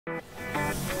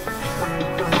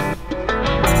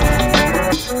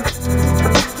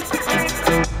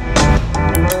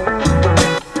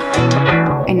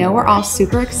I know we're all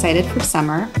super excited for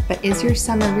summer, but is your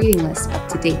summer reading list up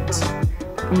to date?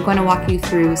 I'm going to walk you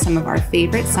through some of our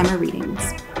favorite summer readings.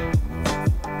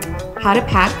 How to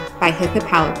Pack by Hitha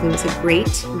Palapu is a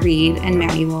great read and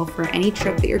manual for any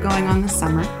trip that you're going on this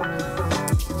summer.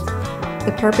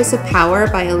 The Purpose of Power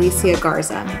by Alicia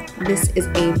Garza. This is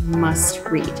a must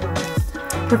read.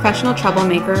 Professional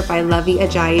Troublemaker by Lovey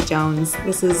Ajayi Jones.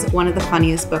 This is one of the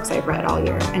funniest books I've read all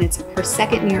year, and it's her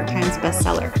second New York Times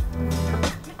bestseller.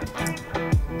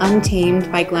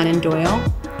 Untamed by Glennon Doyle.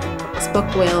 This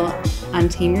book will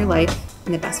untame your life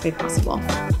in the best way possible.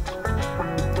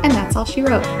 And that's all she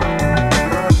wrote.